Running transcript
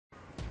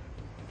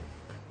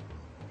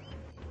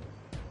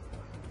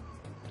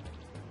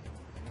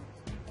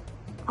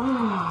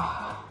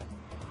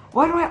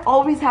Why do I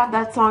always have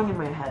that song in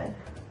my head?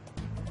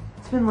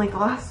 It's been like the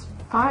last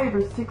 5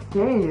 or 6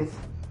 days.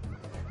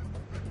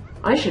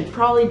 I should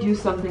probably do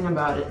something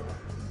about it.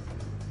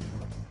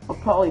 I'll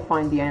probably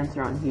find the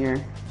answer on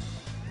here.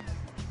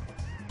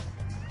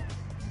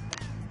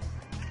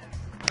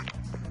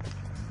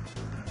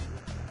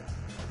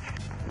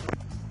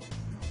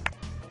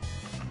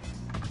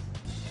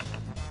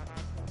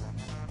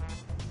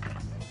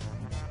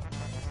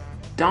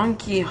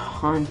 Donkey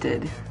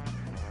Haunted.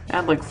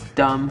 That looks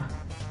dumb.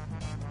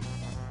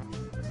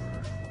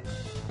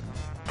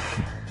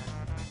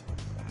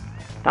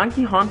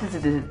 Donkey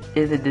Haunted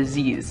is a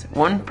disease.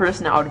 1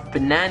 person out of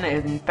banana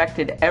is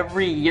infected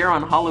every year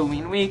on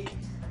Halloween week.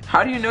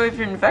 How do you know if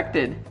you're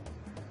infected?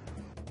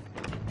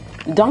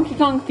 The Donkey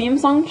Kong theme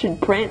song should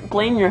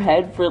play in your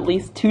head for at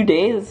least 2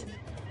 days.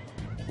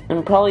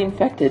 I'm probably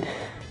infected.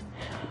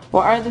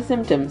 What are the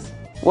symptoms?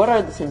 What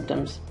are the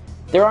symptoms?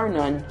 There are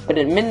none, but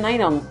at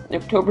midnight on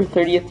October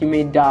 30th you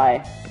may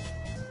die.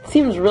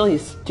 Seems really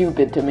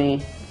stupid to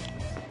me.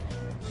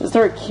 Is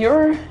there a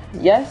cure?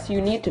 Yes, you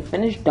need to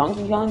finish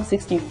Donkey Kong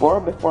 64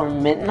 before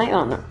midnight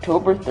on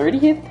October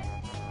 30th?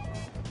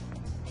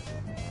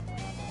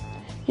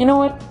 You know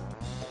what?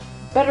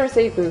 Better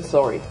safe than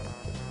sorry.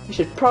 I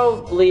should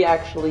probably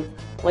actually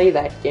play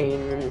that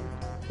game, and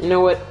you know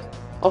what?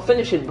 I'll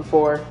finish it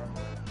before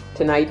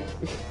tonight.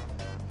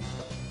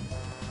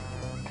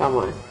 Come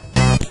on.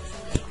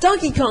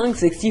 Donkey Kong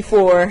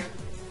 64.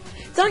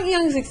 Donkey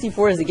Kong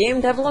 64 is a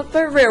game developed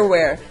by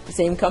Rareware, the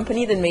same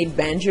company that made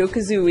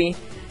Banjo-Kazooie.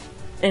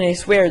 And I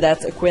swear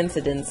that's a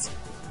coincidence.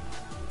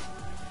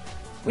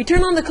 We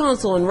turn on the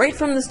console and right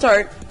from the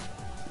start,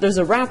 there's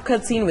a rap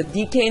cutscene with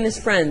DK and his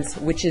friends,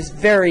 which is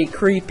very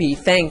creepy,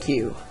 thank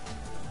you.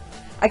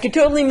 I could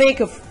totally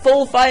make a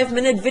full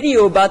 5-minute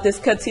video about this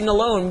cutscene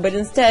alone, but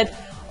instead,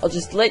 I'll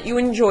just let you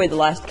enjoy the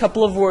last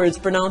couple of words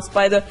pronounced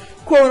by the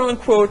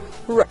quote-unquote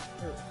rapper.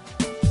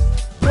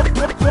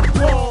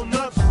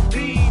 Walnuts,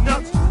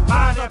 peanuts,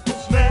 pineapple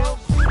smells,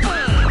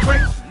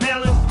 grapes,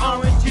 melons,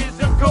 oranges,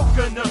 and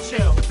coconut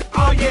shells.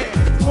 Oh yeah,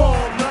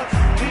 walnuts,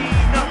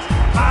 peanuts,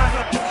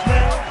 pineapple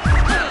smells,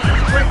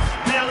 grapes,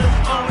 melons,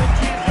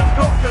 oranges, and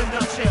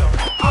coconut shells.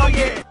 Oh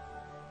yeah.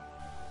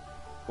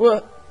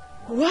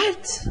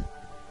 What?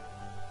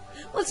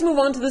 Let's move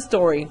on to the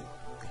story.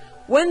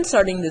 When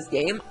starting this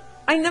game,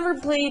 I never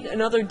played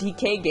another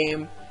DK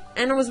game,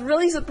 and I was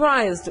really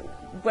surprised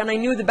when I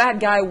knew the bad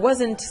guy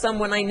wasn't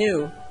someone I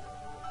knew.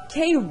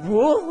 K.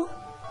 Rool?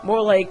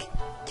 More like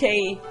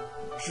K.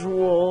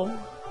 Drool.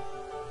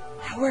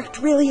 I worked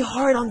really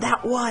hard on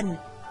that one.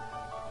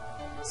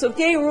 So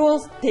K.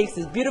 Rool takes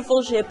his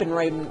beautiful ship and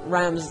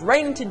rams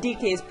right into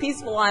DK's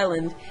peaceful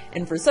island,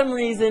 and for some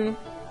reason,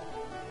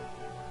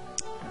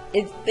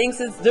 it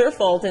thinks it's their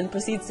fault and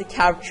proceeds to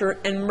capture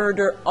and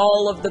murder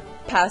all of the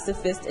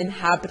pacifist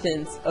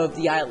inhabitants of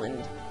the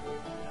island.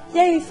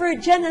 Yay for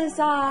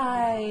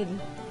genocide!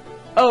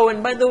 Oh,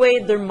 and by the way,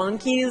 they're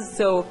monkeys,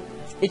 so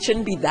it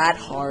shouldn't be that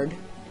hard.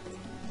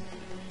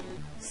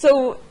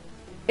 So,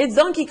 it's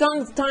Donkey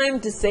Kong's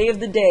time to save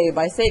the day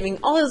by saving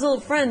all his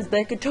little friends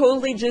that could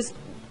totally just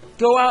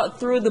go out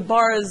through the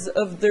bars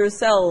of their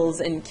cells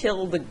and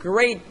kill the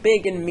great,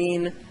 big, and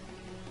mean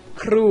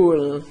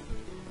Cruel.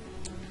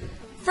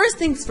 First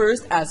things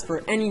first, as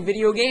for any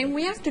video game,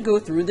 we have to go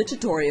through the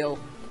tutorial.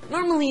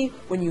 Normally,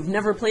 when you've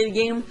never played a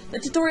game, the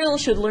tutorial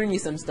should learn you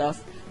some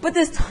stuff, but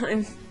this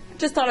time,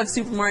 just thought of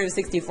Super Mario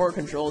 64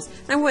 controls,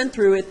 and I went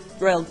through it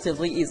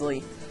relatively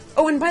easily.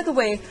 Oh, and by the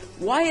way,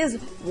 why is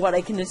what I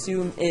can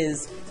assume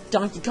is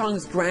Donkey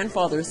Kong's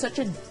grandfather such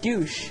a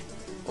douche?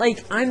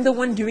 Like, I'm the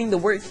one doing the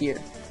work here,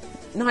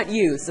 not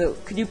you, so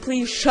could you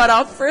please shut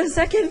up for a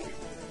second?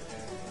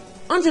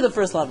 On to the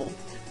first level.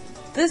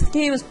 This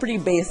game is pretty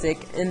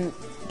basic, and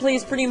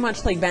plays pretty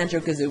much like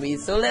Banjo-Kazooie,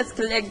 so let's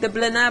collect the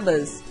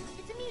bananas.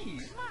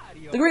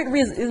 The great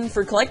reason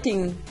for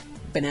collecting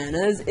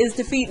bananas is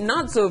to feed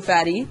Not So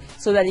Fatty,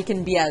 so that he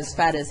can be as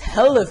fat as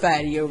hella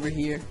fatty over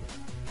here.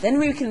 Then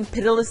we can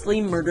pitilessly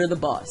murder the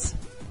boss.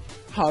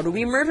 How do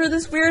we murder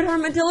this weird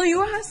armadillo,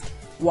 you ask?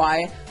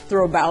 Why,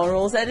 throw barrel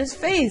rolls at his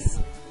face.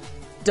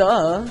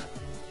 Duh.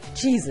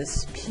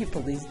 Jesus,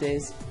 people these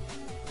days.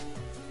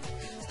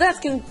 So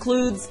that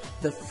concludes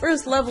the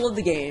first level of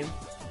the game.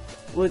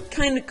 Well, it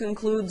kind of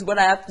concludes what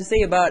I have to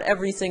say about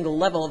every single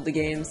level of the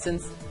game,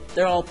 since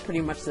they're all pretty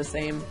much the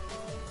same.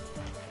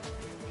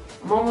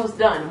 I'm almost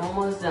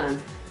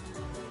done,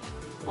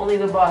 Only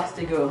the boss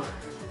to go.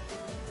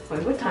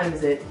 Wait, what time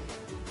is it?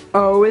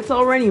 Oh, it's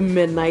already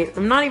midnight.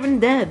 I'm not even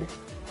dead.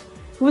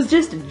 It was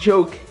just a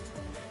joke.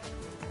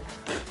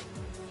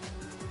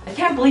 I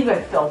can't believe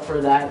I fell for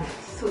that.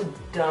 So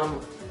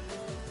dumb.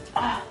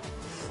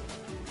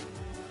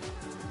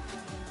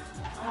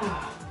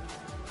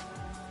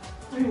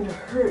 Starting to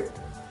hurt.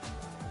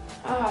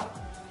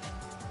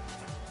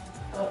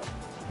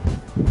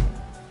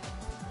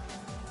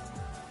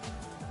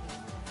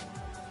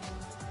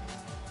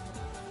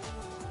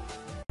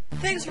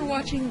 Thanks for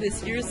watching. watching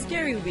this year's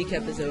Scary Week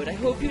episode. I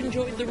hope you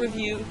enjoyed the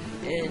review,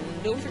 and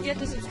don't forget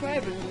to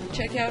subscribe and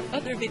check out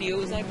other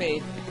videos I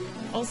made.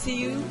 I'll see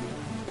you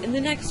in the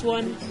next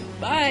one.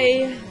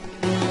 Bye!